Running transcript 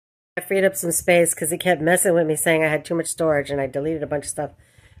freed up some space because he kept messing with me saying I had too much storage, and I deleted a bunch of stuff.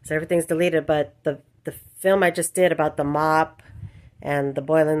 So everything's deleted, but the film I just did about the mop and the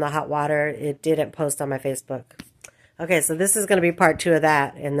boiling the hot water, it didn't post on my Facebook. Okay, so this is going to be part 2 of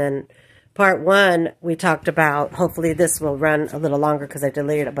that. And then part 1, we talked about, hopefully this will run a little longer because I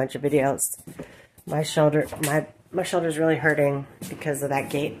deleted a bunch of videos. My shoulder's really hurting because of that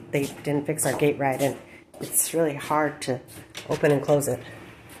gate. They didn't fix our gate right, and it's really hard to open and close it.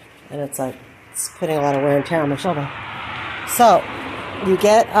 And it's like, it's putting a lot of wear and tear on my shoulder. So, you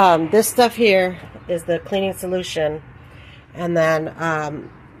get this stuff here is the cleaning solution. And then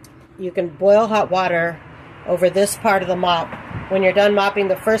you can boil hot water over this part of the mop when you're done mopping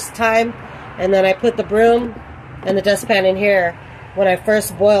the first time. And then I put the broom and the dustpan in here when I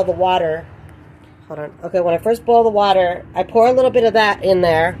first boil the water. Hold on. Okay, when I first boil the water, I pour a little bit of that in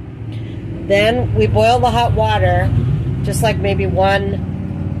there. Then we boil the hot water, just like maybe one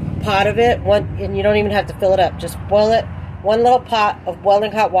pot of it, and you don't even have to fill it up. Just boil it, one little pot of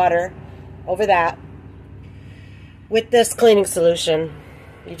boiling hot water over that with this cleaning solution.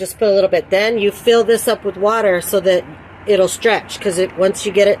 You just put a little bit. Then you fill this up with water so that it'll stretch, because once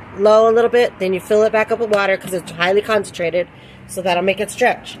you get it low a little bit, then you fill it back up with water because it's highly concentrated, so that'll make it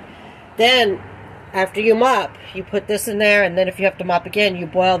stretch. Then after you mop, you put this in there, and then if you have to mop again, you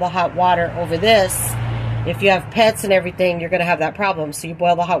boil the hot water over this. If you have pets and everything, you're going to have that problem, so you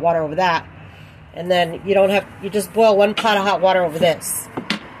boil the hot water over that. And then you just boil one pot of hot water over this.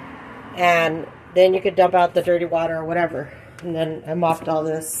 And then you could dump out the dirty water or whatever. And then I mopped all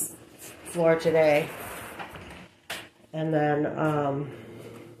this floor today. And then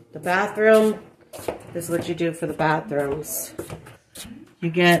the bathroom, this is what you do for the bathrooms.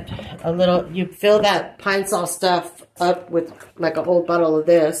 You get you fill that Pine Sol stuff up with like an old bottle of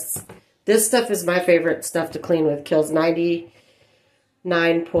this. This stuff is my favorite stuff to clean with. Kills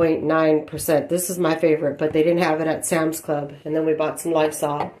 99.9%. This is my favorite, but they didn't have it at Sam's Club. And then we bought some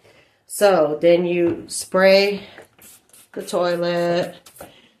Lysol. So then you spray the toilet.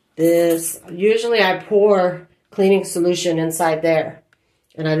 Usually I pour cleaning solution inside there,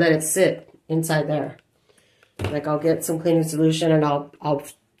 and I let it sit inside there. Like I'll get some cleaning solution and I'll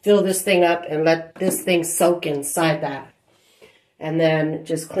fill this thing up and let this thing soak inside that. And then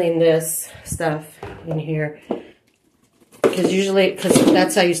just clean this stuff in here. Because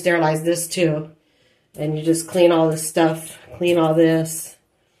that's how you sterilize this too. And you just clean all this stuff, clean all this.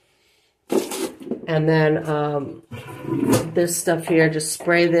 And then this stuff here, just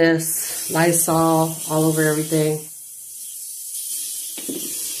spray this Lysol all over everything.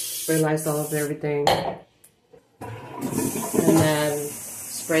 Spray Lysol over everything. And then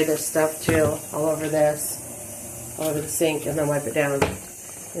spray this stuff too, all over this, all over the sink, and then wipe it down.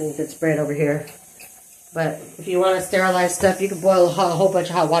 And you can spray it over here. But if you want to sterilize stuff, you can boil a whole bunch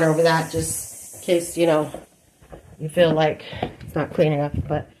of hot water over that, just in case, you feel like it's not clean enough.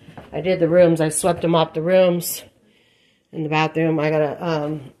 But I did the rooms. I swept and mopped the rooms in the bathroom. I gotta,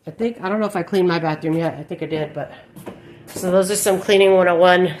 I don't know if I cleaned my bathroom yet. I think I did, but. So those are some cleaning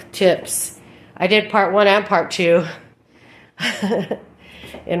 101 tips. I did part 1 and part 2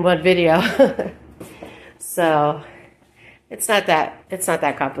 in one video. So it's not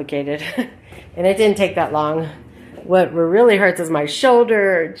that complicated. And it didn't take that long. What really hurts is my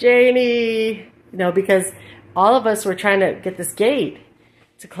shoulder, Janie. Because all of us were trying to get this gate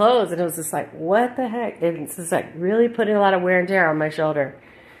to close, and it was just like, what the heck? It's just like really putting a lot of wear and tear on my shoulder.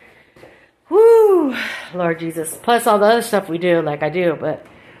 Whoo, Lord Jesus. Plus all the other stuff we do, like I do, but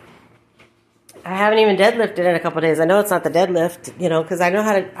I haven't even deadlifted in a couple of days. I know it's not the deadlift, because I know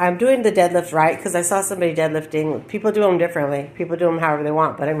I'm doing the deadlift right, because I saw somebody deadlifting. People do them differently. People do them however they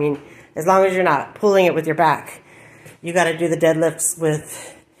want, but I mean, as long as you're not pulling it with your back, you got to do the deadlifts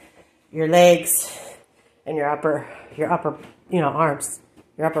with your legs and your upper, arms,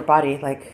 your upper body, like